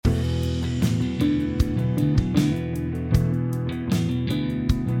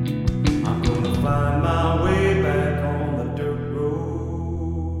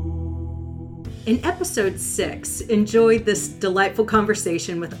In episode 6, enjoy this delightful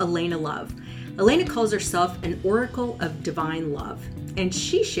conversation with Elena Love. Elena calls herself an oracle of divine love, and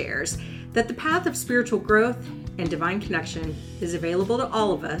she shares that the path of spiritual growth and divine connection is available to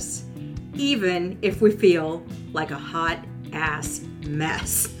all of us, even if we feel like a hot ass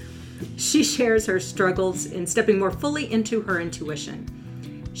mess. She shares her struggles in stepping more fully into her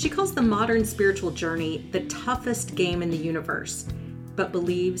intuition. She calls the modern spiritual journey the toughest game in the universe, but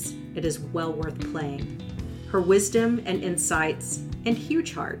believes it is well worth playing. Her wisdom and insights and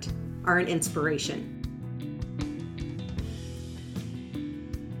huge heart are an inspiration.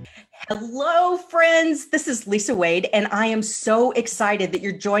 Hello, friends. This is Lisa Wade, and I am so excited that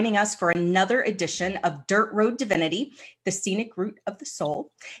you're joining us for another edition of Dirt Road Divinity, the scenic route of the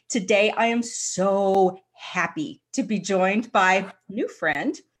soul. Today, I am so happy to be joined by a new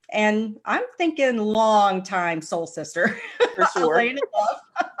friend, and I'm thinking long-time soul sister, for sure. Elena Love,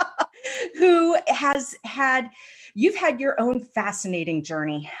 who you've had your own fascinating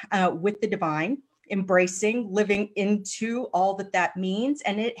journey with the divine, embracing, living into all that means.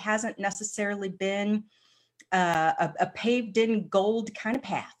 And it hasn't necessarily been a paved in gold kind of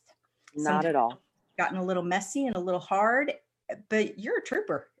path. Not at all. Gotten a little messy and a little hard, but you're a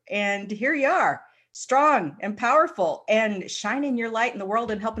trooper. And here you are, strong and powerful and shining your light in the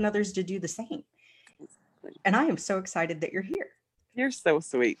world and helping others to do the same. And I am so excited that you're here. You're so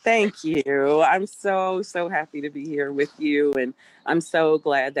sweet. Thank you. I'm so happy to be here with you. And I'm so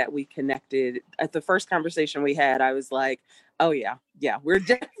glad that we connected. At the first conversation we had, I was like, oh yeah, we're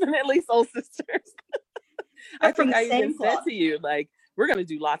definitely soul sisters. I think I even said to you, like, we're going to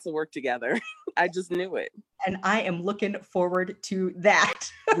do lots of work together. I just knew it. And I am looking forward to that.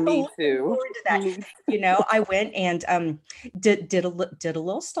 Me too. You know, I went and did a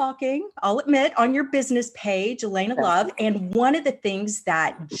little stalking, I'll admit, on your business page, Elena Love. And one of the things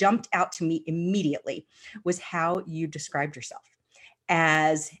that jumped out to me immediately was how you described yourself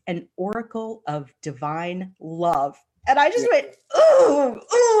as an oracle of divine love. And I just went, ooh,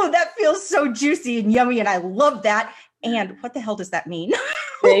 that feels so juicy and yummy. And I love that. And what the hell does that mean?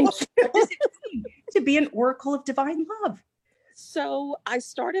 What does it mean to be an oracle of divine love? So I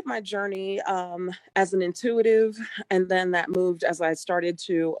started my journey as an intuitive, and then that moved as I started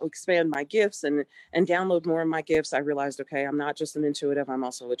to expand my gifts and download more of my gifts. I realized, okay, I'm not just an intuitive, I'm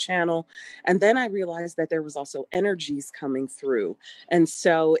also a channel. And then I realized that there was also energies coming through. And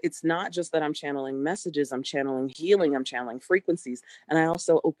so it's not just that I'm channeling messages, I'm channeling healing, I'm channeling frequencies. And I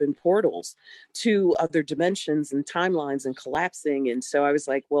also open portals to other dimensions and timelines and collapsing. And so I was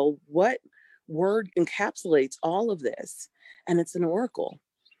like, well, what word encapsulates all of this? And it's an oracle.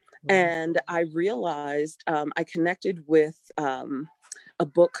 And I realized I connected with a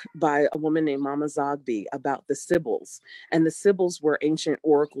book by a woman named Mama Zogby about the Sibyls. And the Sibyls were ancient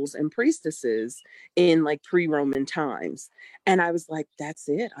oracles and priestesses in like pre-Roman times. And I was like, that's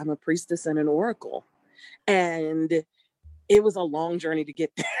it. I'm a priestess and an oracle. And it was a long journey to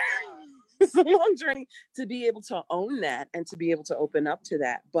get there. It's a long journey to be able to own that and to be able to open up to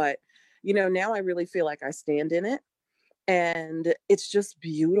that. But, you know, now I really feel like I stand in it. And it's just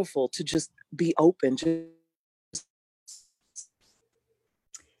beautiful to just be open.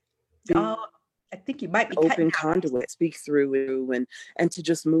 I think you might be open conduit, speak through you and to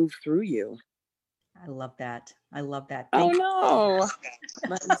just move through you. I love that. Thank you.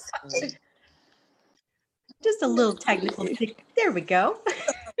 Just a little technical. There we go.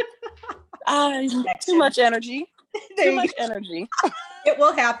 Too much energy. Energy. It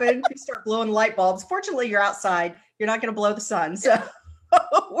will happen. You start blowing light bulbs. Fortunately, you're outside. You're not going to blow the sun. So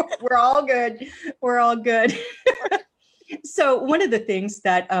we're all good. We're all good. So one of the things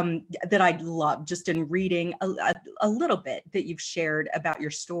that I love just in reading a little bit that you've shared about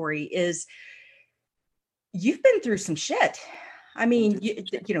your story is you've been through some shit. I mean,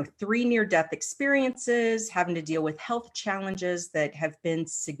 you know, 3 near-death experiences, having to deal with health challenges that have been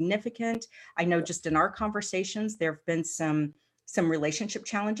significant. I know just in our conversations, there have been some relationship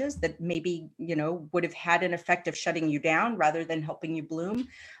challenges that maybe, you know, would have had an effect of shutting you down rather than helping you bloom.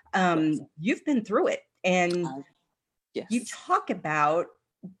 You've been through it. And you talk about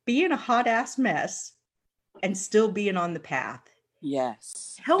being a hot ass mess and still being on the path.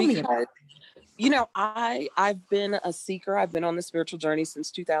 Yes. Tell me about it. You know, I've been a seeker. I've been on the spiritual journey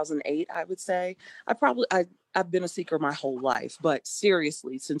since 2008, I would say. I've been a seeker my whole life, but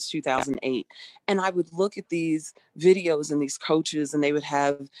seriously, since 2008. And I would look at these videos and these coaches, and they would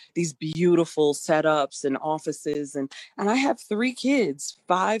have these beautiful setups and offices. And I have 3 kids,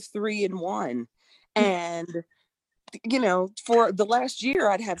 5, 3, and 1. And you know, for the last year,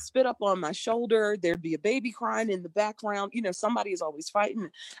 I'd have spit up on my shoulder. There'd be a baby crying in the background. You know, somebody is always fighting.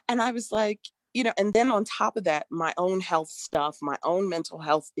 And I was like, and then on top of that, my own health stuff, my own mental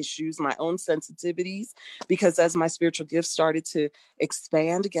health issues, my own sensitivities, because as my spiritual gifts started to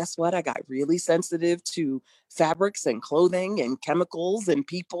expand, guess what? I got really sensitive to fabrics and clothing and chemicals and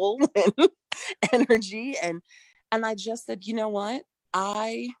people and energy. And I just said, you know what?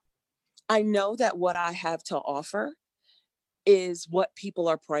 I know that what I have to offer is what people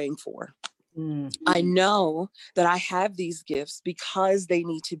are praying for. I know that I have these gifts because they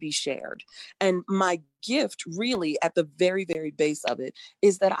need to be shared. And my gift, really, at the very, very base of it,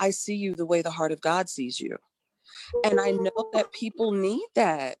 is that I see you the way the heart of God sees you. And I know that people need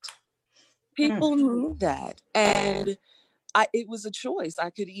that. People need that. And it was a choice. I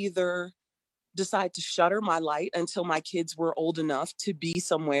could either decide to shutter my light until my kids were old enough to be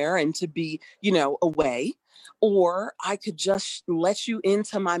somewhere and to be, away, or I could just let you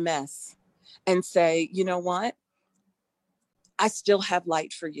into my mess and say, you know what? I still have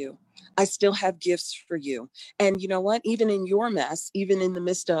light for you. I still have gifts for you. And you know what? Even in your mess, even in the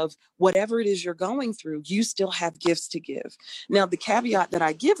midst of whatever it is you're going through, you still have gifts to give. Now, the caveat that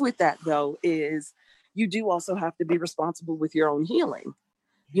I give with that, though, is you do also have to be responsible with your own healing.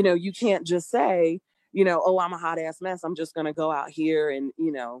 You can't just say, oh, I'm a hot ass mess. I'm just going to go out here and,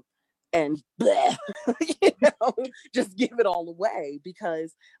 and bleh, just give it all away,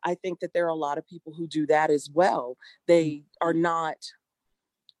 because I think that there are a lot of people who do that as well. They are not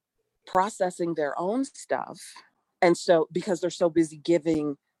processing their own stuff. And so, because they're so busy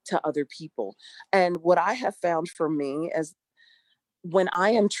giving to other people. And what I have found for me is when I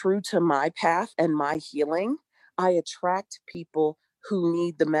am true to my path and my healing, I attract people who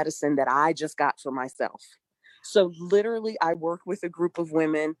need the medicine that I just got for myself. So literally, I work with a group of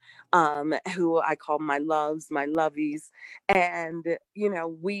women who I call my loves, my lovies. And,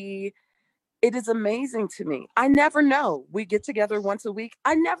 it is amazing to me. I never know. We get together once a week.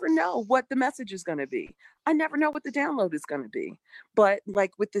 I never know what the message is going to be. I never know what the download is going to be. But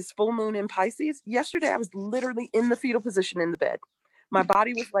like with this full moon in Pisces, yesterday I was literally in the fetal position in the bed. My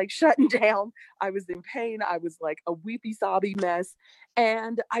body was like shutting down. I was in pain. I was like a weepy, sobby mess.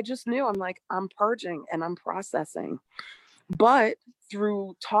 And I just knew, I'm purging and I'm processing. But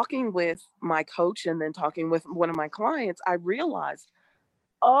through talking with my coach and then talking with one of my clients, I realized,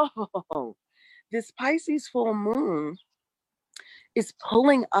 oh, this Pisces full moon is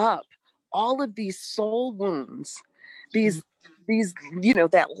pulling up all of these soul wounds, these,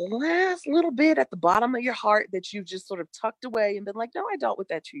 that last little bit at the bottom of your heart that you just sort of tucked away and been like, no, I dealt with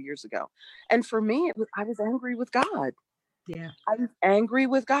that 2 years ago. And for me, I was angry with God. Yeah. I was angry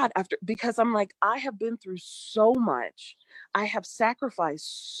with God because I'm like, I have been through so much. I have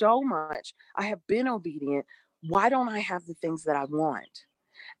sacrificed so much. I have been obedient. Why don't I have the things that I want?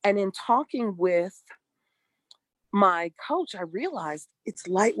 And in talking with my coach, I realized it's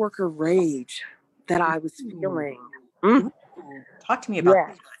light worker rage that I was feeling. Talk to me about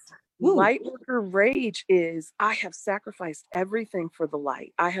that. Light worker rage is I have sacrificed everything for the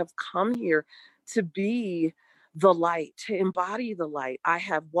light. I have come here to be the light, to embody the light. I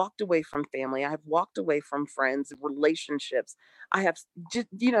have walked away from family. I have walked away from friends, relationships. I have just,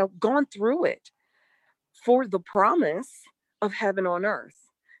 gone through it for the promise of heaven on earth.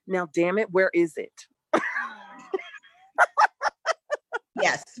 Now, damn it, where is it?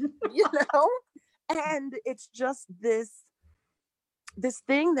 Yes. And it's just this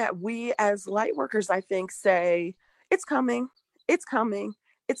thing that we as light workers, I think, say, it's coming, it's coming,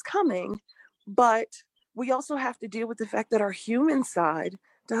 it's coming. But we also have to deal with the fact that our human side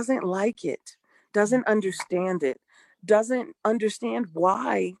doesn't like it, doesn't understand it, doesn't understand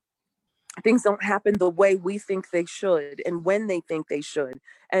why things don't happen the way we think they should and when they think they should,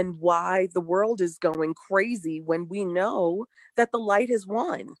 and why the world is going crazy when we know that the light has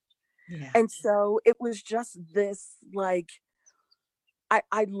won. Yeah. And so it was just this, like,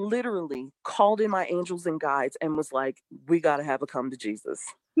 I literally called in my angels and guides and was like, we got to have a come to Jesus.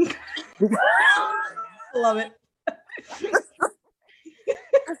 Love it.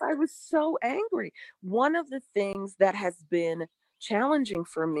 Because I was so angry. One of the things that has been challenging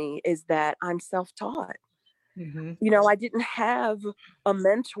for me is that I'm self-taught. I didn't have a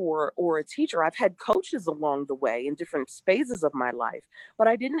mentor or a teacher. I've had coaches along the way in different phases of my life, but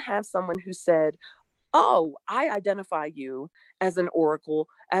I didn't have someone who said, oh, I identify you as an oracle,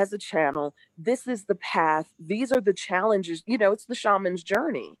 as a channel. This is the path. These are the challenges. It's the shaman's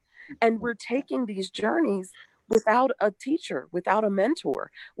journey. And we're taking these journeys without a teacher, without a mentor.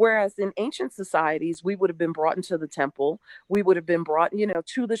 Whereas in ancient societies, we would have been brought into the temple. We would have been brought,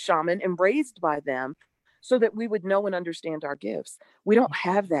 to the shaman and raised by them so that we would know and understand our gifts. We don't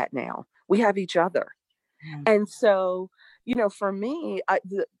have that now. We have each other. And so, for me,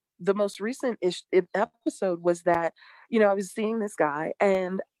 the most recent episode was that, I was seeing this guy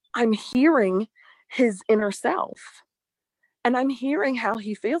and I'm hearing his inner self and I'm hearing how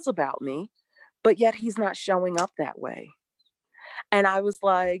he feels about me, but yet he's not showing up that way. And I was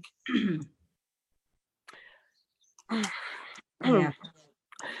like, Yeah.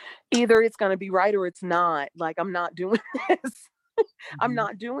 either it's going to be right or it's not. Like, I'm not doing this. I'm Mhm.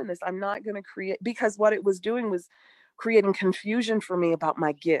 not doing this. I'm not going to create, because what it was doing was creating confusion for me about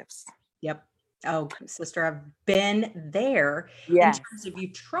my gifts. Yep. Oh, sister, I've been there in Yes. terms of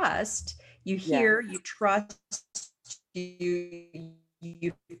you trust, you Yeah. hear, you trust, you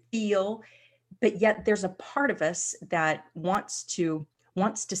feel, but yet there's a part of us that wants to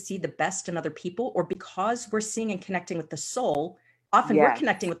see the best in other people, or because we're seeing and connecting with the soul, often we're Yes.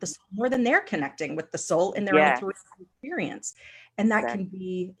 connecting with the soul more than they're connecting with the soul in their own Yes. experience. And that can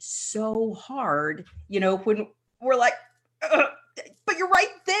be so hard, when we're like, but you're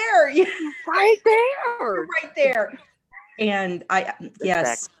right there. Right there. You're right there. And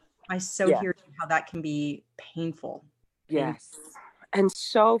yes, I so Yeah. hear how that can be painful. Yes. And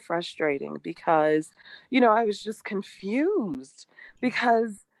so frustrating because, I was just confused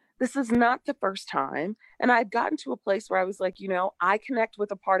because this is not the first time. And I'd gotten to a place where I was like, I connect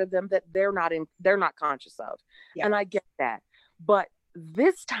with a part of them that they're not conscious of. Yeah. And I get that. But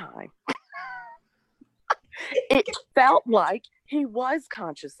this time, it felt like he was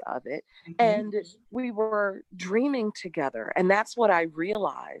conscious of it. And we were dreaming together. And that's what I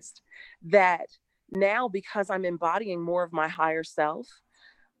realized, that now, because I'm embodying more of my higher self,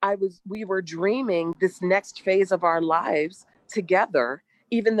 we were dreaming this next phase of our lives together,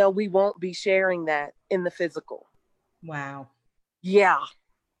 even though we won't be sharing that in the physical. Wow. Yeah.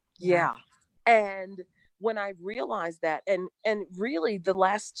 And when I realized that, and really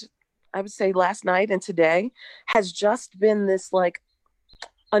I would say last night and today has just been this like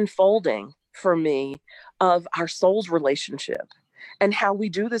unfolding for me of our soul's relationship and how we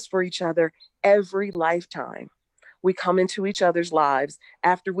do this for each other every lifetime. We come into each other's lives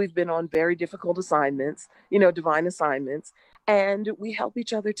after we've been on very difficult assignments, divine assignments, and we help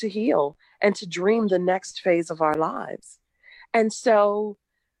each other to heal and to dream the next phase of our lives. And so,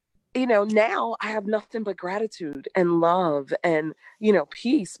 now I have nothing but gratitude and love and,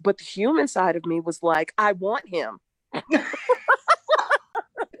 peace. But the human side of me was like, I want him.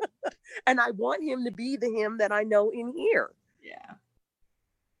 And I want him to be the him that I know in here. Yeah.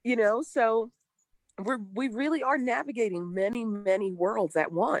 So we really are navigating many, many worlds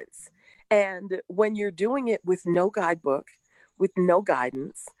at once. And when you're doing it with no guidebook, with no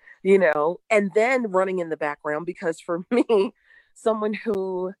guidance, and then running in the background, because for me, someone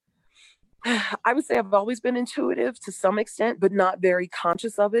who I would say I've always been intuitive to some extent, but not very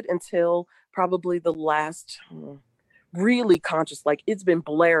conscious of it until probably the last really conscious, like it's been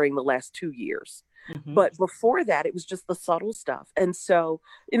blaring the last 2 years. But before that, it was just the subtle stuff. And so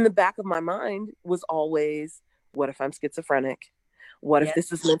in the back of my mind was always, what if I'm schizophrenic? What if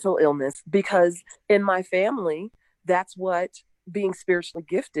this is mental illness? Because in my family, that's what being spiritually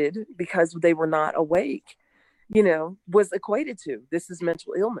gifted, because they were not awake, was equated to. This is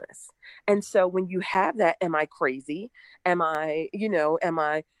mental illness. And so when you have that, am I crazy? Am I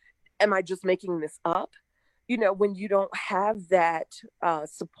just making this up? When you don't have that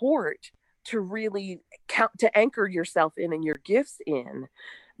support to really to anchor yourself in and your gifts in,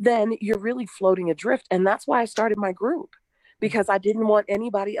 then you're really floating adrift. And that's why I started my group, because I didn't want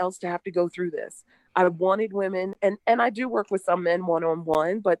anybody else to have to go through this. I wanted women, and I do work with some men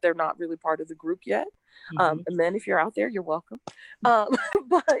one-on-one, but they're not really part of the group yet. And men, if you're out there, you're welcome.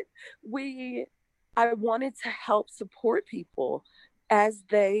 But I wanted to help support people as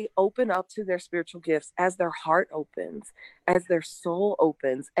they open up to their spiritual gifts, as their heart opens, as their soul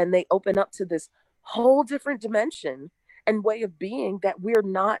opens, and they open up to this whole different dimension and way of being that we're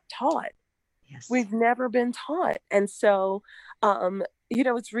not taught. Yes. We've never been taught. And so,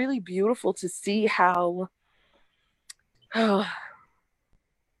 it's really beautiful to see how,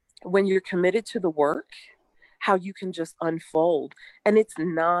 when you're committed to the work, how you can just unfold. And it's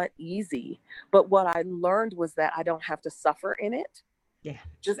not easy. But what I learned was that I don't have to suffer in it. Yeah.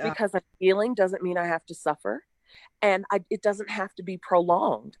 Just because I'm healing doesn't mean I have to suffer. And it doesn't have to be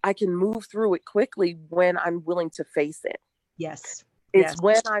prolonged. I can move through it quickly when I'm willing to face it. Yes. It's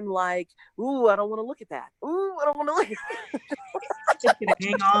when I'm like, ooh, I don't want to look at that. Ooh, I don't want to look at that. It's going to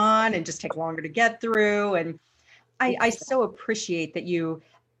hang on and just take longer to get through. And I so appreciate that you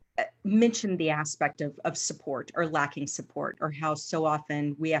mentioned the aspect of support or lacking support, or how so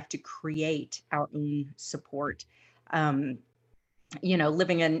often we have to create our own support.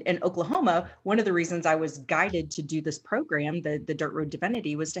 living in Oklahoma, one of the reasons I was guided to do this program, the Dirt Road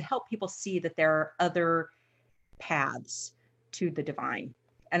Divinity, was to help people see that there are other paths to the divine.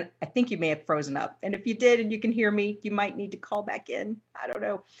 And I think you may have frozen up. And if you did and you can hear me, you might need to call back in. I don't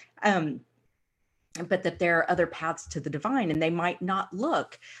know. But that there are other paths to the divine, and they might not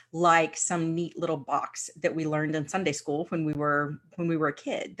look like some neat little box that we learned in Sunday school when we were a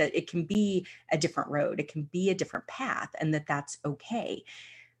kid, that it can be a different road, it can be a different path, and that's okay.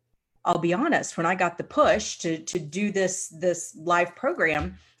 I'll be honest, when I got the push to do this live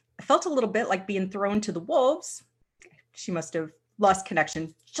program, I felt a little bit like being thrown to the wolves. She must have lost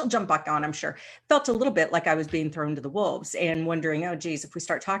connection. She'll jump back on, I'm sure. Felt a little bit like I was being thrown to the wolves and wondering, oh, geez, if we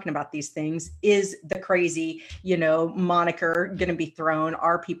start talking about these things, is the crazy, moniker going to be thrown?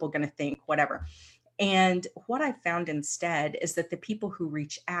 Are people going to think whatever? And what I found instead is that the people who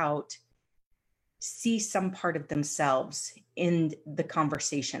reach out see some part of themselves in the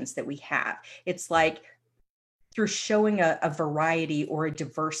conversations that we have. It's like through showing a variety or a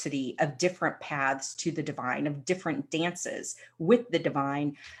diversity of different paths to the divine, of different dances with the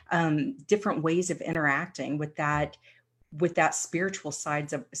divine, different ways of interacting with that spiritual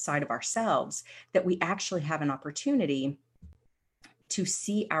side of ourselves, that we actually have an opportunity to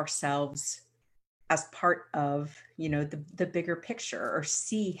see ourselves as part of, the bigger picture, or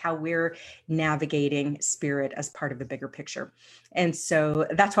see how we're navigating spirit as part of a bigger picture. And so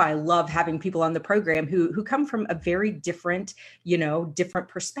that's why I love having people on the program who come from a very different, different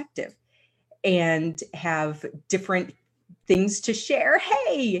perspective and have different things to share.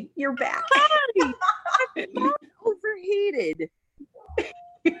 Hey, you're back. Hi. I'm overheated.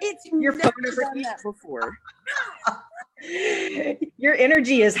 It's your phone overheated that before. Your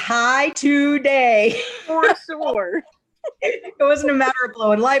energy is high today. For sure. It wasn't a matter of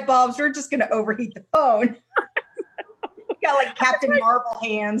blowing light bulbs. We're just going to overheat the phone. You got like Captain Marvel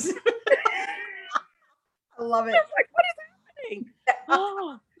hands. I love it. I was like, what is happening?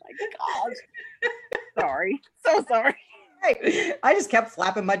 Oh my gosh. Sorry. So sorry. Hey, I just kept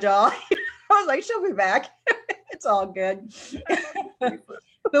flapping my jaw. I was like, she'll be back. It's all good.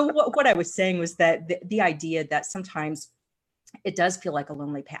 But what I was saying was that the idea that sometimes it does feel like a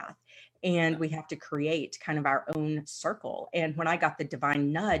lonely path, and we have to create kind of our own circle. And when I got the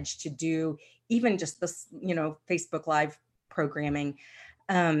divine nudge to do even just this, Facebook Live programming,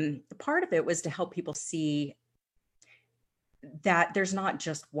 part of it was to help people see that there's not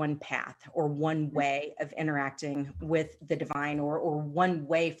just one path or one way of interacting with the divine, or one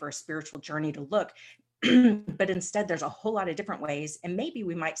way for a spiritual journey to look. But instead, there's a whole lot of different ways. And maybe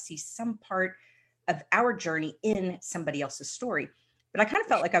we might see some part of our journey in somebody else's story. But I kind of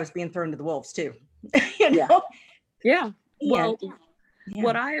felt like I was being thrown to the wolves too. Yeah. Well,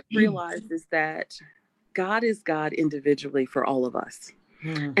 what I have realized is that God is God individually for all of us.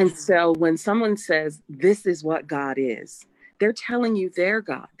 And so when someone says, this is what God is, they're telling you their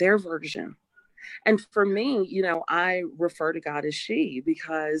God, their version. And for me, I refer to God as she,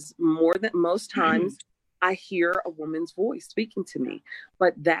 because more than most times I hear a woman's voice speaking to me,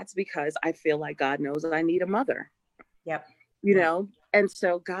 but that's because I feel like God knows that I need a mother. Yep. And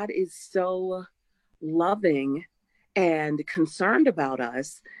so God is so loving and concerned about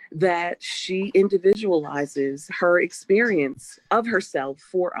us that she individualizes her experience of herself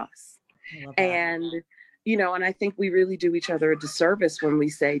for us. And and I think we really do each other a disservice when we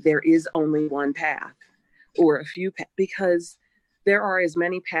say there is only one path or a few paths, because there are as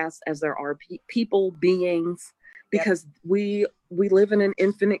many paths as there are people, beings, because we live in an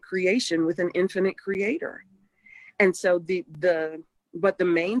infinite creation with an infinite creator. And so but the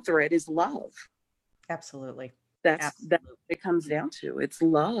main thread is love. Absolutely. That's what it comes down to. It's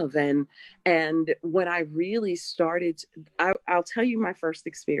love. And when I really started, I'll tell you my first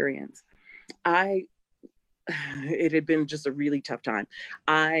experience. It had been just a really tough time.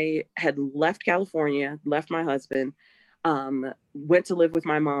 I had left California, left my husband, went to live with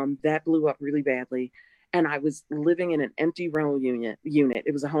my mom. That blew up really badly. And I was living in an empty rental unit.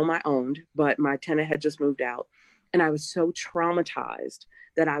 It was a home I owned, but my tenant had just moved out. And I was so traumatized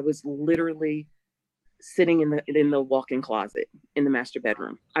that I was literally sitting in the walk-in closet in the master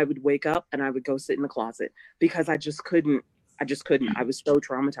bedroom. I would wake up and I would go sit in the closet because I just couldn't. I was so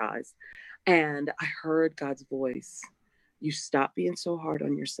traumatized. And I heard God's voice. You stop being so hard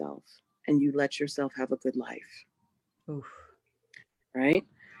on yourself and you let yourself have a good life. Oof. Right?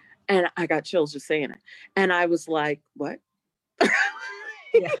 And I got chills just saying it. And I was like, what?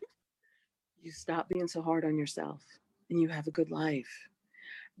 Yeah. You stop being so hard on yourself and you have a good life.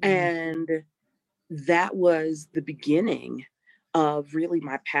 And that was the beginning of really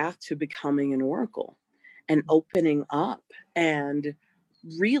my path to becoming an oracle. and opening up and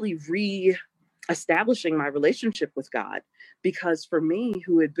really establishing my relationship with God. Because for me,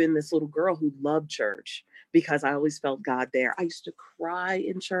 who had been this little girl who loved church because I always felt God there, I used to cry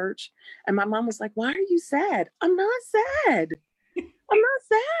in church. And my mom was like, "Why are you sad?" "I'm not sad. I'm not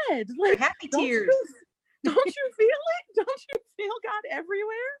sad." Like, Happy don't tears. don't you feel it? Don't you feel God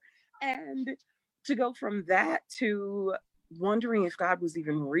everywhere? And to go from that to wondering if God was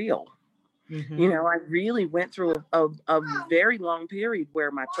even real. Mm-hmm. You know, I really went through a very long period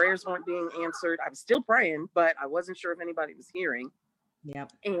where my prayers weren't being answered. I was still praying, but I wasn't sure if anybody was hearing.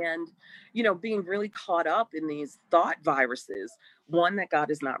 Yep. And, you know, being really caught up in these thought viruses, one, that God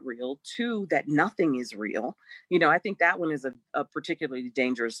is not real, two, that nothing is real. You know, I think that one is a particularly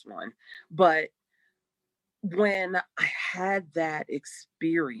dangerous one. But when I had that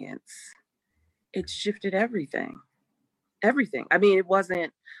experience, it shifted everything. Everything. I mean, it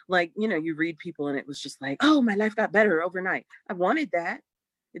wasn't like, you know, you read people and it was just like, "Oh, my life got better overnight." I wanted that.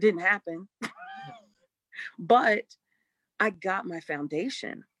 It didn't happen. But I got my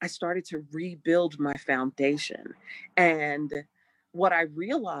foundation. I started to rebuild my foundation. And what I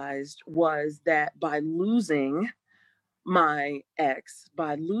realized was that by losing my ex,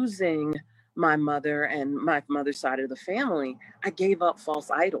 by losing my mother and my mother's side of the family, I gave up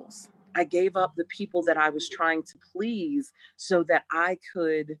false idols. I gave up the people that I was trying to please so that I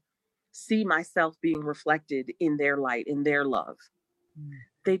could see myself being reflected in their light, in their love.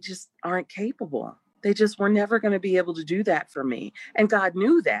 They just aren't capable. They just were never going to be able to do that for me. And God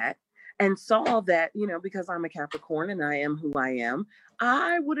knew that and saw that, you know, because I'm a Capricorn and I am who I am,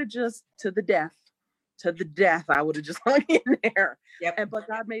 I would have just to the death, I would have just hung in there. Yep. But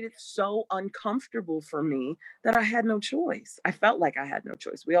God made it so uncomfortable for me that I had no choice. I felt like I had no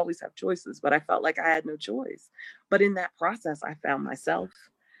choice. We always have choices, but I felt like I had no choice. But in that process, I found myself.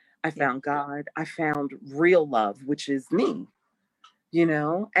 I found God. I found real love, which is me, you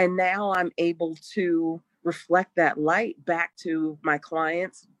know, and now I'm able to reflect that light back to my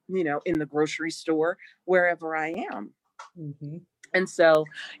clients, you know, in the grocery store, wherever I am. Mm-hmm. And so,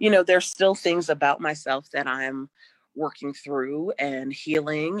 you know, there's still things about myself that I'm working through and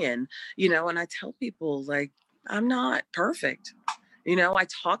healing. And, you know, and I tell people, like, I'm not perfect. You know, I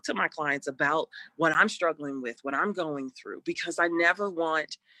talk to my clients about what I'm struggling with, what I'm going through, because I never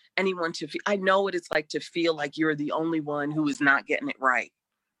want anyone to feel, I know what it's like to feel like you're the only one who is not getting it right.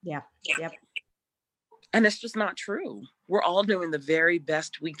 Yeah. Yep. And it's just not true. We're all doing the very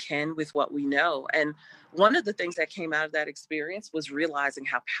best we can with what we know. And one of the things that came out of that experience was realizing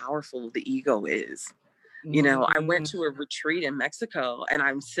how powerful the ego is. Mm-hmm. You know, I went to a retreat in Mexico and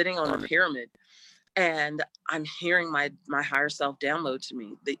I'm sitting on a pyramid and I'm hearing my higher self download to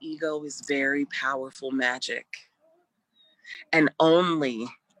me. The ego is very powerful magic. And only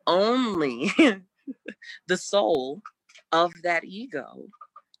the soul of that ego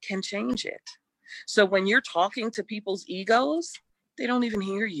can change it. So when you're talking to people's egos, they don't even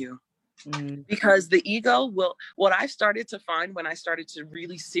hear you. Because the ego will, what I've started to find when I started to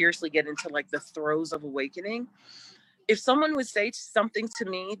really seriously get into like the throes of awakening, if someone would say something to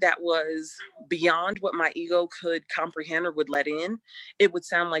me that was beyond what my ego could comprehend or would let in, it would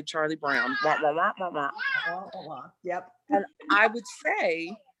sound like Charlie Brown. Wah, wah, wah, wah, wah. Wah, wah, wah. Yep. And I would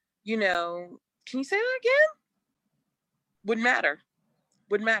say, you know, can you say that again? Wouldn't matter.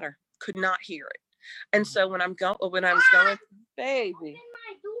 Could not hear it. And so when I was going, baby,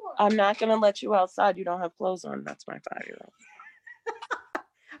 I'm not going to let you outside. You don't have clothes on. That's my 5-year-old.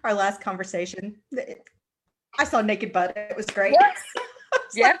 Our last conversation, I saw naked butt. It was great. Yes.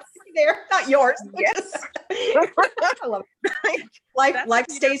 Like, there, not yours. Yes. I love it. Life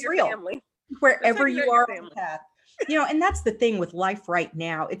stays real wherever you are on the path. You know, and that's the thing with life right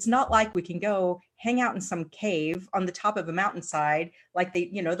now. It's not like we can go hang out in some cave on the top of a mountainside like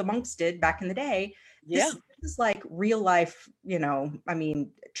the monks did back in the day. Yeah. This is like real life, you know, I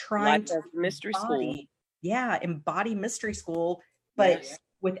mean, trying to mystery school. Yeah, embody mystery school, but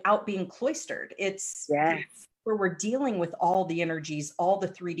without being cloistered. It's where we're dealing with all the energies, all the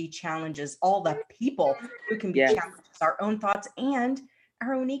 3D challenges, all the people who can be challenged, our own thoughts and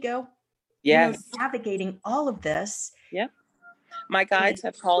our own ego. Yes. You know, navigating all of this. Yep. My guides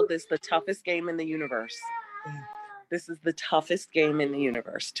have called this the toughest game in the universe. Yeah. This is the toughest game in the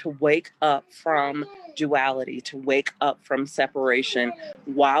universe, to wake up from duality, to wake up from separation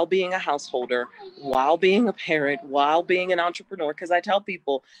while being a householder, while being a parent, while being an entrepreneur. Because I tell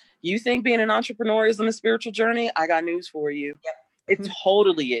people, you think being an entrepreneur isn't a spiritual journey? I got news for you. Yep. It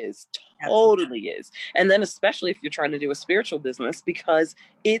totally is. Totally is. And then especially if you're trying to do a spiritual business, because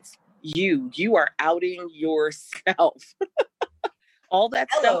it's you are outing yourself. All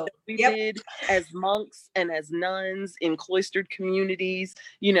that stuff Hello. that we Yep. did as monks and as nuns in cloistered communities,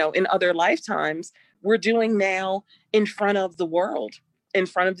 you know, in other lifetimes, we're doing now in front of the world, in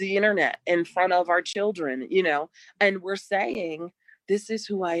front of the internet, in front of our children, you know, and we're saying, this is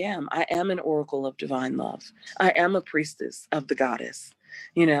who I am. I am an oracle of divine love. I am a priestess of the goddess,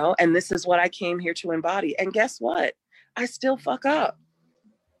 you know, and this is what I came here to embody. And guess what? I still fuck up.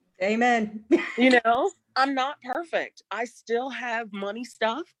 Amen. You know, I'm not perfect. I still have money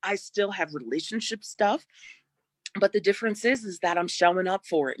stuff. I still have relationship stuff. But the difference is that I'm showing up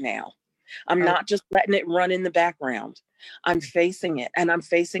for it now. I'm not just letting it run in the background. I'm facing it, and I'm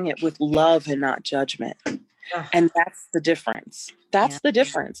facing it with love and not judgment. And that's the difference. That's the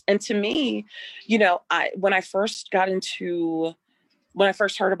difference. And to me, you know, when I first heard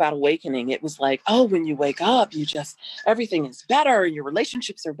about awakening, it was like, oh, when you wake up, everything is better and your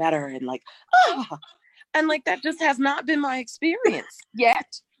relationships are better. And like, and like, that just has not been my experience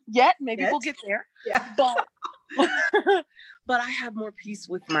yet. Maybe we'll get there. Yeah. But, but I have more peace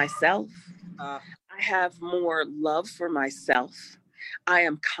with myself. I have more love for myself. I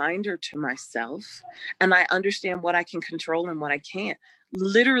am kinder to myself, and I understand what I can control and what I can't.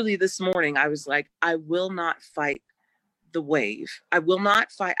 Literally this morning, I was like, I will not fight the wave. I will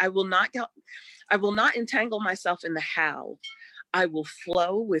not fight. I will not entangle myself in the how. I will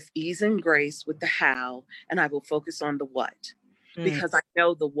flow with ease and grace with the how, and I will focus on the what, because I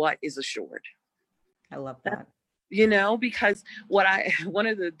know the what is assured. I love that. You know, because one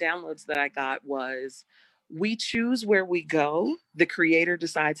of the downloads that I got was, we choose where we go, the creator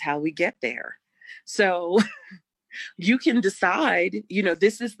decides how we get there. So you can decide, you know,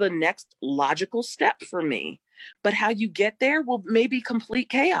 this is the next logical step for me, but how you get there will maybe complete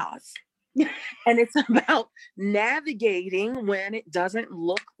chaos. And it's about navigating when it doesn't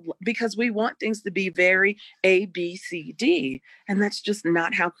look, because we want things to be very A, B, C, D. And that's just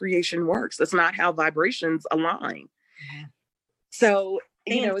not how creation works. That's not how vibrations align. Yeah. So,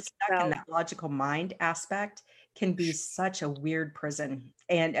 you know, it's stuck in that logical mind aspect can be such a weird prison.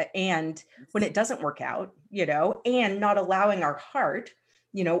 And when it doesn't work out, you know, and not allowing our heart,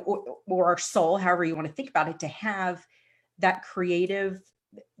 you know, or our soul, however you want to think about it, to have that creative,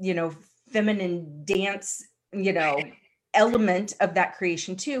 you know, feminine dance, you know, element of that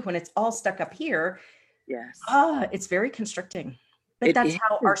creation too, when it's all stuck up here. Yes. It's very constricting. But that's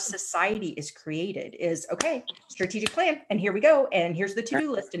how our society is created, is okay, strategic plan, and here we go, and here's the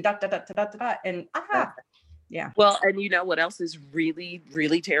to-do list, and dot, dot, dot, dot, dot, dot, and yeah. Well, and you know what else is really,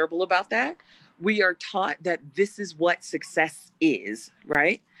 really terrible about that? We are taught that this is what success is,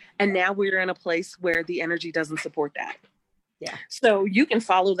 right? And now we're in a place where the energy doesn't support that. Yeah. So you can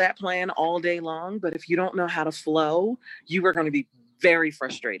follow that plan all day long, but if you don't know how to flow, you are going to be very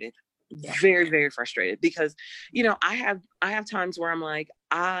frustrated. Yeah. Very, very frustrated, because, you know, I have times where I'm like,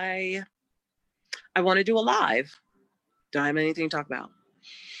 I want to do a live. Don't have anything to talk about.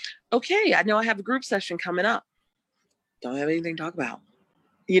 Okay, I know I have a group session coming up. Don't have anything to talk about.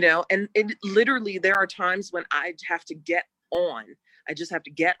 You know, and literally there are times when I have to get on. I just have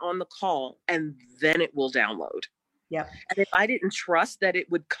to get on the call, and then it will download. Yeah. And if I didn't trust that it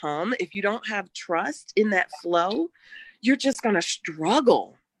would come, if you don't have trust in that flow, you're just going to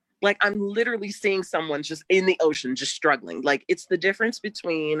struggle. Like, I'm literally seeing someone just in the ocean, just struggling. Like, it's the difference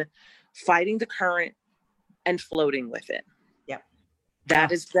between fighting the current and floating with it. Yeah.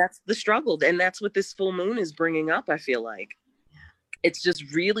 That's the struggle. And that's what this full moon is bringing up, I feel like. It's just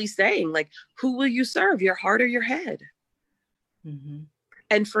really saying, like, who will you serve, your heart or your head? Mm-hmm.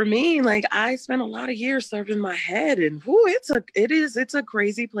 And for me, like, I spent a lot of years serving my head, and it's a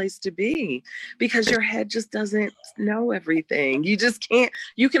crazy place to be, because your head just doesn't know everything. You just can't,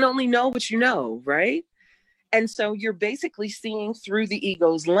 you can only know what you know, right? And so you're basically seeing through the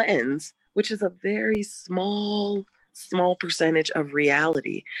ego's lens, which is a very small percentage of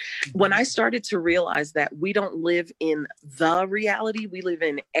reality. When I started to realize that we don't live in the reality, we live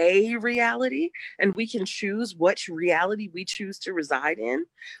in a reality, and we can choose which reality we choose to reside in,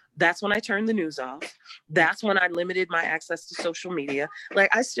 that's when I turned the news off. That's when I limited my access to social media.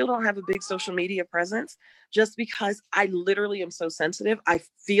 Like, I still don't have a big social media presence, just because I literally am so sensitive. I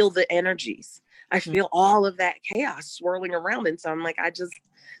feel the energies. I feel all of that chaos swirling around. And so I'm like,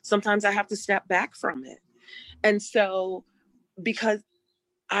 sometimes I have to step back from it. And so, because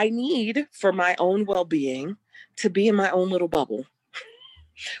I need, for my own well-being, to be in my own little bubble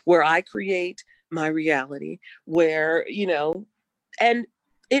where I create my reality, where, you know, and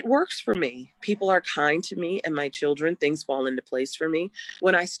it works for me. People are kind to me and my children. Things fall into place for me.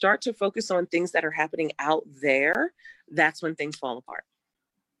 When I start to focus on things that are happening out there, that's when things fall apart.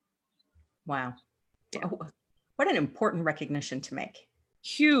 Wow. Yeah. What an important recognition to make.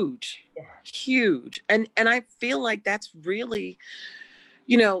 Huge, Yeah. huge. And I feel like that's really,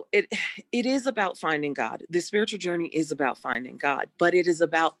 it is about finding God. The spiritual journey is about finding God, but it is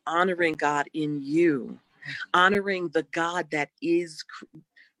about honoring God in you, honoring the God that is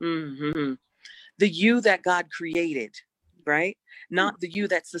the you that God created, right? Not the you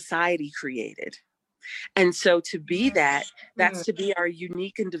that society created. And so to be that's to be our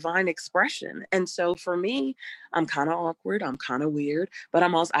unique and divine expression. And so for me, I'm kind of awkward, I'm kind of weird, but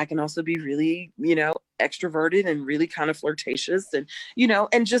I can also be really, extroverted and really kind of flirtatious and,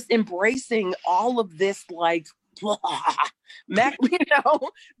 and just embracing all of this, like, that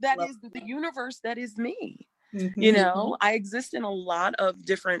is the universe that is me. I exist in a lot of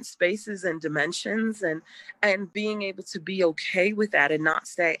different spaces and dimensions, and being able to be okay with that and not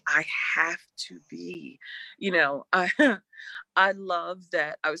say I have to be, I love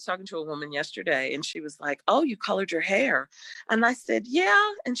that. I was talking to a woman yesterday and she was like, "Oh, you colored your hair." And I said, "Yeah."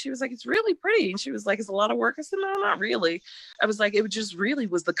 And she was like, "It's really pretty." And she was like, "It's a lot of work." I said, "No, not really." I was like, it just really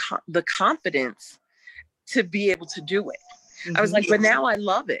was the confidence to be able to do it. I was like, but now I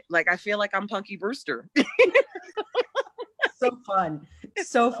love it. Like, I feel like I'm Punky Brewster. So fun.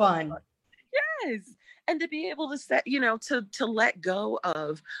 So fun. Yes. And to be able to set, to let go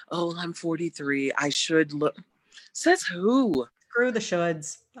of, oh, I'm 43. I should look. Says who? Screw the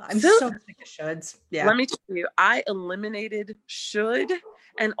shoulds. I'm so sick of shoulds. Yeah. Let me tell you, I eliminated should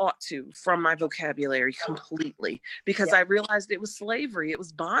and ought to from my vocabulary completely because I realized it was slavery. It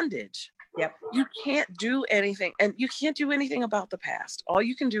was bondage. Yep. You can't do anything, and you can't do anything about the past. All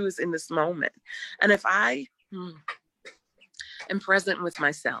you can do is in this moment. And if I am present with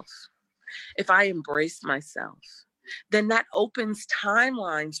myself, if I embrace myself, then that opens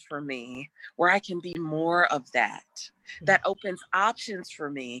timelines for me where I can be more of that. That opens options for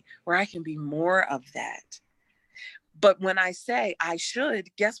me where I can be more of that. But when I say I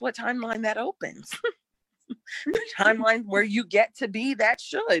should, guess what timeline that opens? The timeline where you get to be that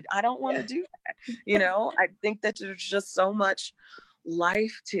should. I don't want to do that. I think that there's just so much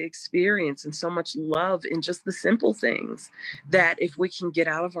life to experience and so much love in just the simple things that if we can get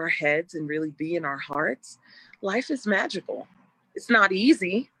out of our heads and really be in our hearts, life is magical. It's not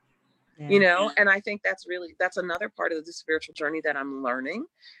easy, and I think that's another part of the spiritual journey that I'm learning,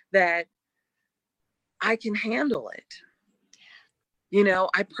 that I can handle it.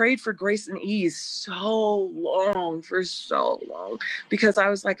 I prayed for grace and ease for so long, because I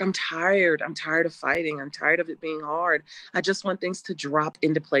was like, I'm tired. I'm tired of fighting. I'm tired of it being hard. I just want things to drop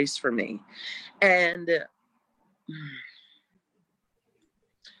into place for me. And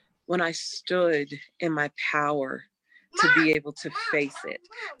when I stood in my power to be able to face it,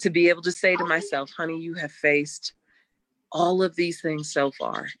 to be able to say to myself, honey, you have faced all of these things so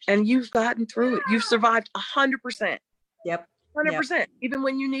far, and you've gotten through it. You've survived 100%. Yep. 100%. Even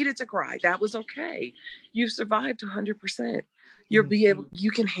when you needed to cry, that was okay. You've survived 100%.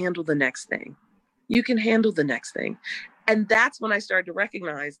 You can handle the next thing. You can handle the next thing. And that's when I started to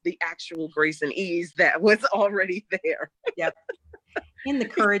recognize the actual grace and ease that was already there. Yep. And the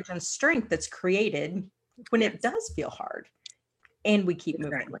courage and strength that's created when it does feel hard. And we keep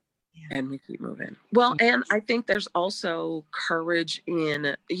moving. And we keep moving. Well, and I think there's also courage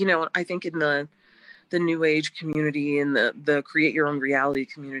in, I think in the new age community and the create your own reality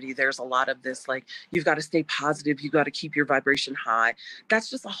community, there's a lot of this, like, you've got to stay positive. You got to keep your vibration high. That's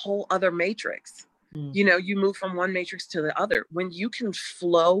just a whole other matrix. You move from one matrix to the other. When you can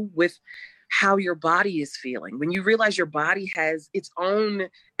flow with how your body is feeling, when you realize your body has its own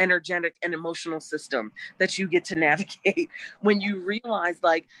energetic and emotional system that you get to navigate, when you realize,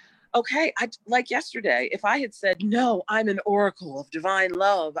 like, okay, like yesterday, if I had said, no, I'm an oracle of divine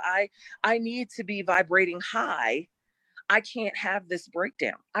love, I need to be vibrating high, I can't have this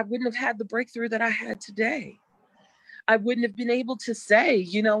breakdown, I wouldn't have had the breakthrough that I had today. I wouldn't have been able to say,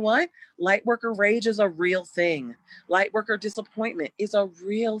 you know what? Lightworker rage is a real thing. Lightworker disappointment is a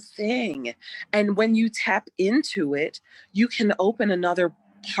real thing. And when you tap into it, you can open another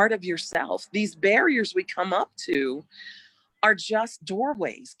part of yourself. These barriers we come up to are just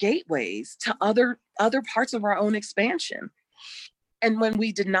doorways, gateways to other parts of our own expansion. And when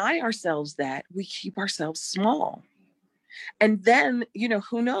we deny ourselves that, we keep ourselves small. And then,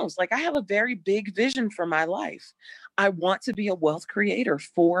 who knows? Like, I have a very big vision for my life. I want to be a wealth creator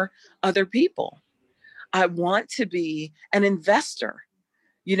for other people. I want to be an investor,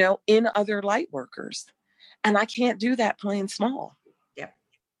 in other light workers. And I can't do that playing small. Yep.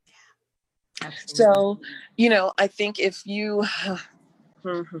 So, I think if you,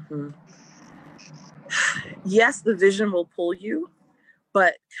 yes, the vision will pull you,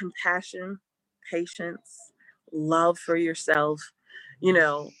 but compassion, patience, love for yourself. You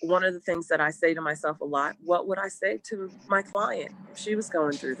know, one of the things that I say to myself a lot, what would I say to my client if she was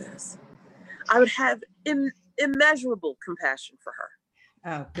going through this? I would have immeasurable compassion for her.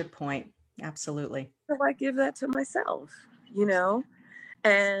 Oh, good point. Absolutely. So I give that to myself, you know,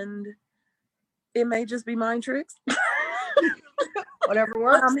 and it may just be mind tricks. Whatever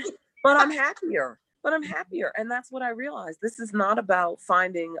works. But I'm happier. And that's what I realized. This is not about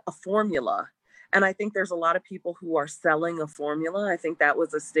finding a formula. And I think there's a lot of people who are selling a formula. I think that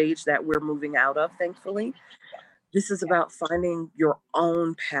was a stage that we're moving out of, thankfully. This is about finding your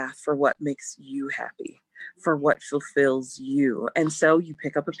own path for what makes you happy, for what fulfills you. And so you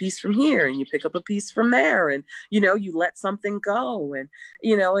pick up a piece from here and you pick up a piece from there, and, you know, you let something go, and,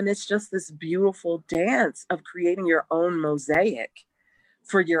 you know, and it's just this beautiful dance of creating your own mosaic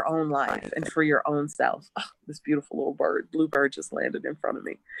for your own life and for your own self. Oh, this beautiful little blue bird just landed in front of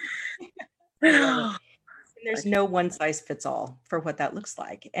me. There's no one size fits all for what that looks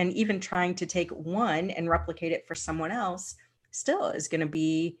like. And even trying to take one and replicate it for someone else still is going to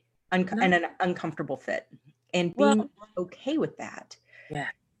be an uncomfortable fit. And being okay with that. Yeah.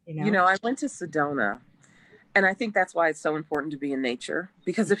 You know, I went to Sedona, and I think that's why it's so important to be in nature.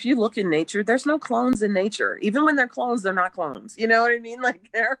 Because if you look in nature, there's no clones in nature. Even when they're clones, they're not clones. You know what I mean? Like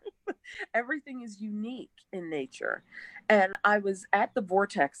everything is unique in nature. And I was at the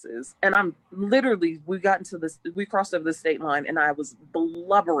vortexes, and we crossed over the state line, and I was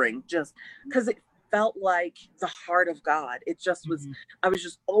blubbering just because it felt like the heart of God. It just was, I was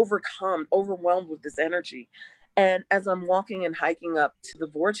just overwhelmed with this energy. And as I'm walking and hiking up to the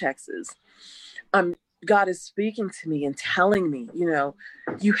vortexes, God is speaking to me and telling me, you know,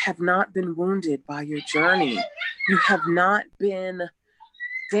 you have not been wounded by your journey. You have not been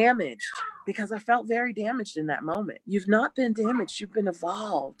damaged, because I felt very damaged in that moment. You've not been damaged. You've been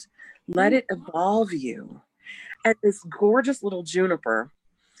evolved. Let it evolve you. And this gorgeous little juniper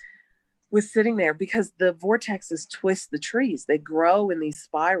was sitting there, because the vortexes twist the trees. They grow in these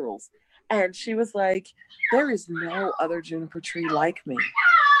spirals. And she was like, there is no other juniper tree like me.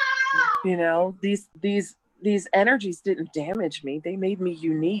 You know, these energies didn't damage me. They made me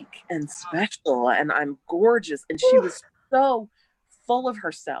unique and special, and I'm gorgeous. And she was so full of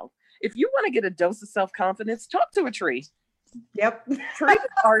herself. If you want to get a dose of self-confidence, talk to a tree. Yep. Trees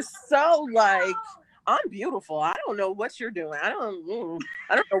are so like, I'm beautiful. I don't know what you're doing. I don't know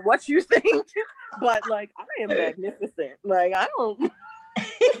what you think, but like, I am magnificent. Like, I don't.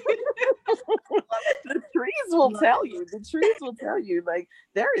 The trees will tell you, like,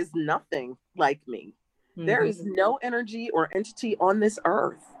 there is nothing like me. There is no energy or entity on this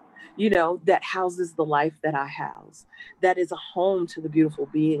earth, you know, that houses the life that I house, that is a home to the beautiful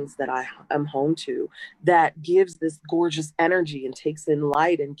beings that I am home to, that gives this gorgeous energy and takes in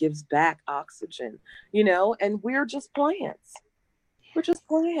light and gives back oxygen, you know, and we're just plants. We're just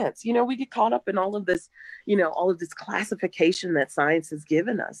plants. You know, we get caught up in all of this, you know, all of this classification that science has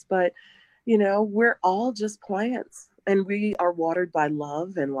given us. But, you know, we're all just plants, and we are watered by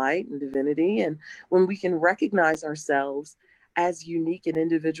love and light and divinity. And when we can recognize ourselves as unique and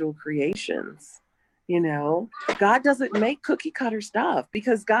individual creations, you know, God doesn't make cookie cutter stuff,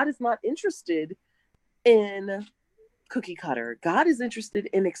 because God is not interested in cookie cutter. God is interested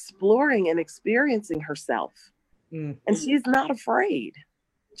in exploring and experiencing herself. And she's not afraid.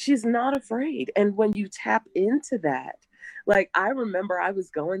 She's not afraid. And when you tap into that, like, I remember I was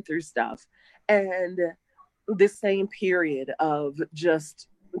going through stuff, and this same period of just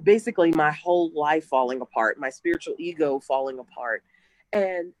basically my whole life falling apart, my spiritual ego falling apart.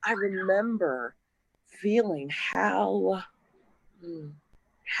 And I remember feeling how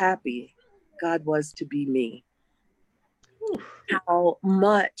happy God was to be me. How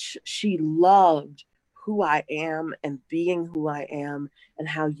much she loved who I am and being who I am, and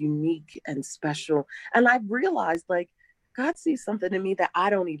how unique and special. And I realized, like, God sees something in me that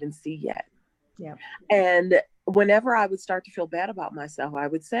I don't even see yet. Yeah. And whenever I would start to feel bad about myself, I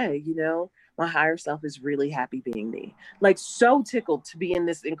would say, you know, my higher self is really happy being me. Like, so tickled to be in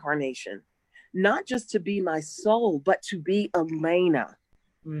this incarnation, not just to be my soul, but to be Elena.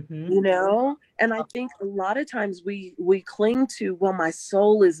 You know? And I think a lot of times we cling to, well, my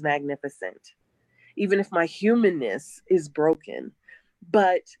soul is magnificent, even if my humanness is broken.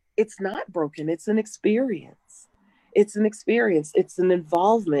 But it's not broken. It's an experience. It's an experience. It's an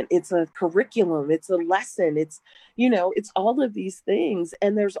involvement. It's a curriculum. It's a lesson. It's, you know, it's all of these things.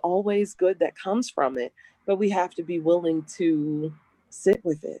 And there's always good that comes from it. But we have to be willing to sit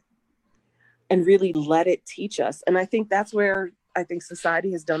with it and really let it teach us. And I think that's where I think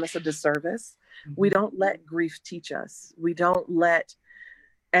society has done us a disservice. We don't let grief teach us. We don't let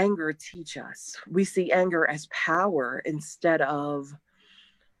anger teach us? We see anger as power instead of,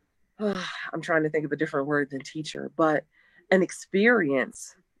 I'm trying to think of a different word than teacher, but an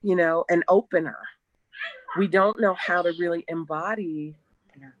experience, an opener. We don't know how to really embody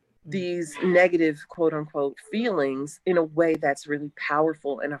these negative, quote unquote, feelings in a way that's really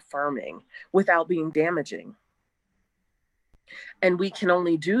powerful and affirming without being damaging. And we can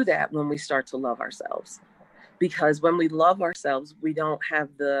only do that when we start to love ourselves. Because when we love ourselves, we don't have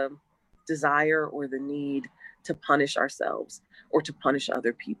the desire or the need to punish ourselves or to punish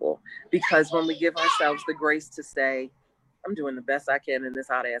other people. Because when we give ourselves the grace to say, I'm doing the best I can in this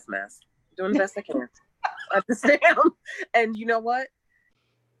hot ass mess. I'm doing the best I can. I understand. And you know what?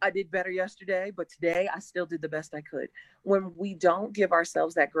 I did better yesterday, but today I still did the best I could. When we don't give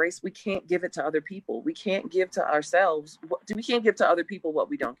ourselves that grace, we can't give it to other people. We can't give to ourselves. We can't give to other people what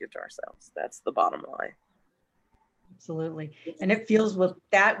we don't give to ourselves. That's the bottom line. Absolutely. And it feels with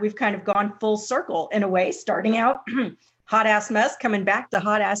that, we've kind of gone full circle in a way, starting out hot ass mess, coming back to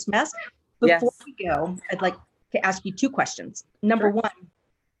hot ass mess. Before we go, I'd like to ask you 2 questions. Number one,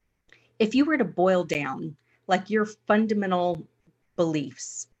 if you were to boil down like your fundamental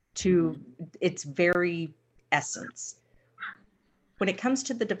beliefs to its very essence, when it comes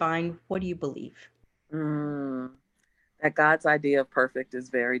to the divine, what do you believe? That God's idea of perfect is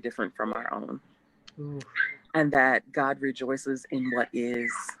very different from our own. Ooh. And that God rejoices in what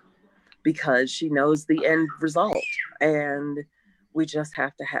is, because she knows the end result. And we just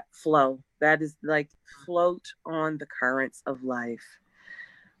have to flow. That is like float on the currents of life.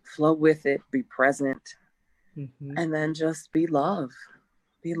 Flow with it, be present, and then just be love.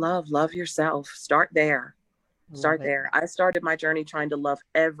 Be love. Love yourself. Start there. Start there. I started my journey trying to love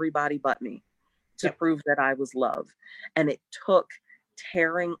everybody but me to prove that I was loved. And it took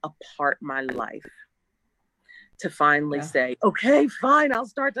tearing apart my life to finally say, okay, fine, I'll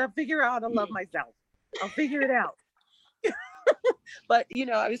start to figure out how to love myself. I'll figure it out. But,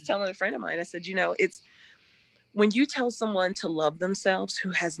 I was telling a friend of mine, I said, it's when you tell someone to love themselves who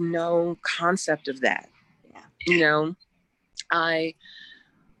has no concept of that, I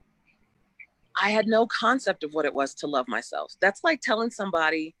had no concept of what it was to love myself. That's like showing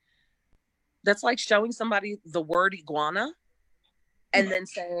somebody the word iguana and then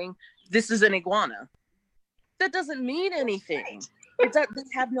saying, this is an iguana. That doesn't mean anything. They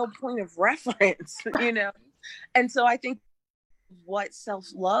have no point of reference, And so I think what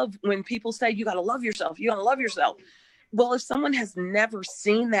self-love, when people say, you got to love yourself. Well, if someone has never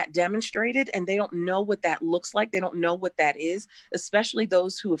seen that demonstrated and they don't know what that looks like, they don't know what that is, especially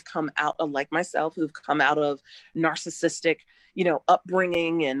those who have come out of, like myself, who've come out of narcissistic,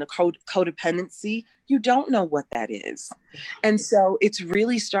 upbringing and codependency, you don't know what that is. And so it's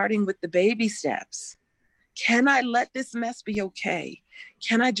really starting with the baby steps. Can I let this mess be okay?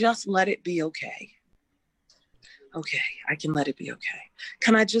 Can I just let it be okay? Okay, I can let it be okay.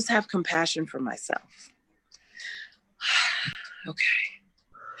 Can I just have compassion for myself? Okay.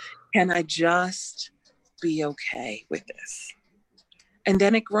 Can I just be okay with this? And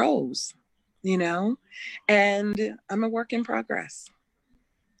then it grows, and I'm a work in progress.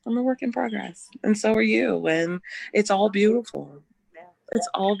 And so are you. And it's all beautiful. Yeah. It's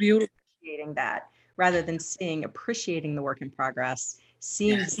all beautiful. Appreciating that rather than appreciating the work in progress,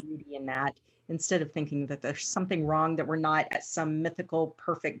 seeing the beauty in that, instead of thinking that there's something wrong, that we're not at some mythical,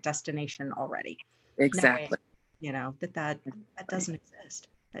 perfect destination already. Exactly. That doesn't exist.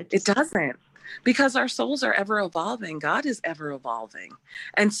 It doesn't, because our souls are ever evolving. God is ever evolving.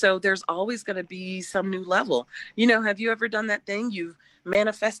 And so there's always going to be some new level. Have you ever done that thing? You've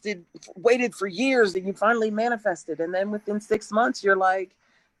manifested, waited for years, and you finally manifested. And then within 6 months, you're like,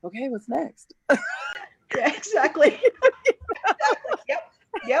 okay, what's next? Yeah, exactly.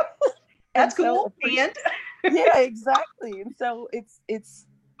 Yep. That's cool. And yeah, exactly. And so it's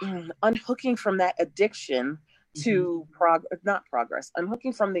unhooking from that addiction to not progress.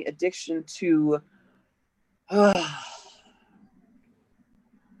 Unhooking from the addiction to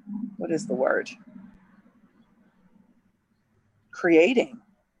what is the word? Creating,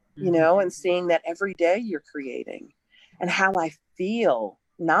 and seeing that every day you're creating, and how I feel,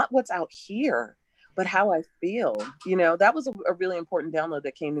 not what's out here, but how I feel. That was a really important download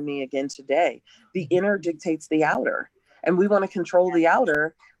that came to me again today. The inner dictates the outer, and we want to control the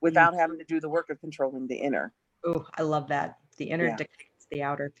outer without having to do the work of controlling the inner. Oh, I love that. The inner dictates the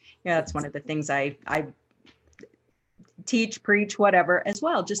outer. Yeah, that's one of the things I teach, preach, whatever, as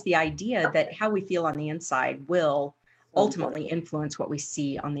well. Just the idea that how we feel on the inside will ultimately influence what we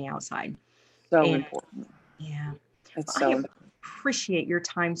see on the outside. So important. Yeah. It's so important. appreciate your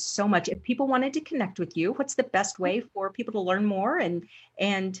time so much. If people wanted to connect with you, what's the best way for people to learn more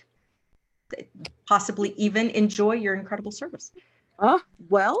and possibly even enjoy your incredible service?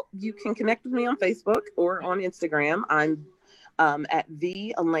 Well, you can connect with me on Facebook or on Instagram. I'm at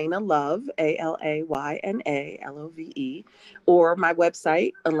the Elena Love, ALAYNALOVE, or my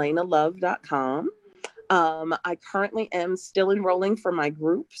website, elenalove.com. I currently am still enrolling for my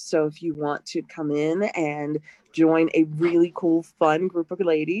group. So if you want to come in and join a really cool, fun group of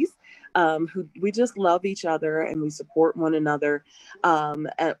ladies who we just love each other and we support one another,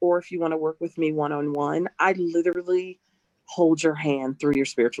 or if you want to work with me one-on-one, I literally hold your hand through your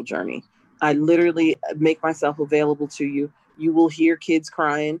spiritual journey. I literally make myself available to you. You will hear kids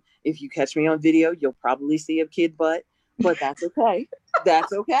crying. If you catch me on video, you'll probably see a kid butt, but that's okay.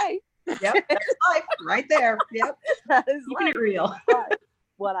 That's okay. Yep, that's life right there. Yep, That is keeping it real. But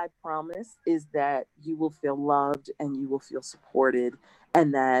what I promise is that you will feel loved and you will feel supported,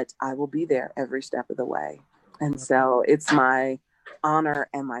 and that I will be there every step of the way. And so it's my honor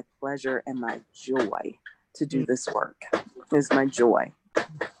and my pleasure and my joy to do this work. It's my joy.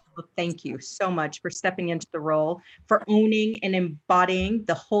 Well, thank you so much for stepping into the role, for owning and embodying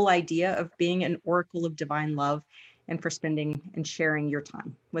the whole idea of being an oracle of divine love, and for spending and sharing your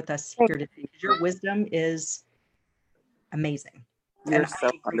time with us here today. Your wisdom is amazing. You're so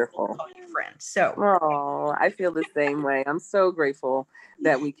wonderful. Friend. So, I feel the same way. I'm so grateful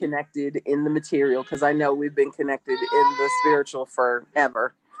that we connected in the material, because I know we've been connected in the spiritual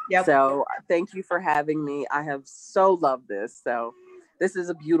forever. Yep. So thank you for having me. I have so loved this. So this is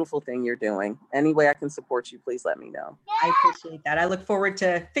a beautiful thing you're doing. Any way I can support you, please let me know. I appreciate that. I look forward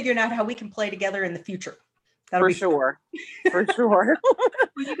to figuring out how we can play together in the future. That'll For sure. For sure.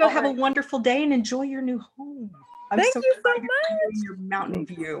 Well, you go have a wonderful day and enjoy your new home. Thank you so much. Your mountain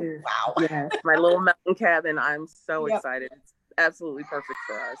view. Wow. Yes, my little mountain cabin. I'm so excited. It's absolutely perfect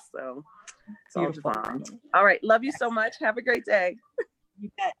for us. So it's all divine. All right. Love you so much. Have a great day. You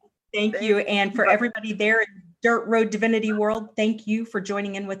bet. Thank you. And for everybody there in Dirt Road Divinity World, thank you for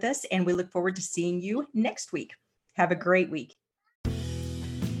joining in with us. And we look forward to seeing you next week. Have a great week.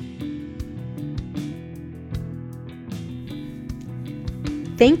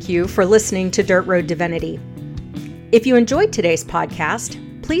 Thank you for listening to Dirt Road Divinity. If you enjoyed today's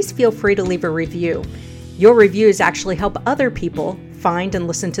podcast, please feel free to leave a review. Your reviews actually help other people find and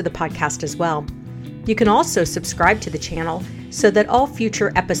listen to the podcast as well. You can also subscribe to the channel so that all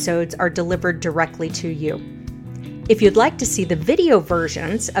future episodes are delivered directly to you. If you'd like to see the video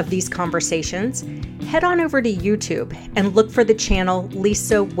versions of these conversations, head on over to YouTube and look for the channel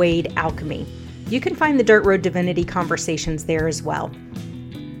Lisa Wade Alchemy. You can find the Dirt Road Divinity conversations there as well.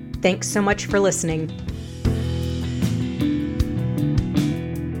 Thanks so much for listening.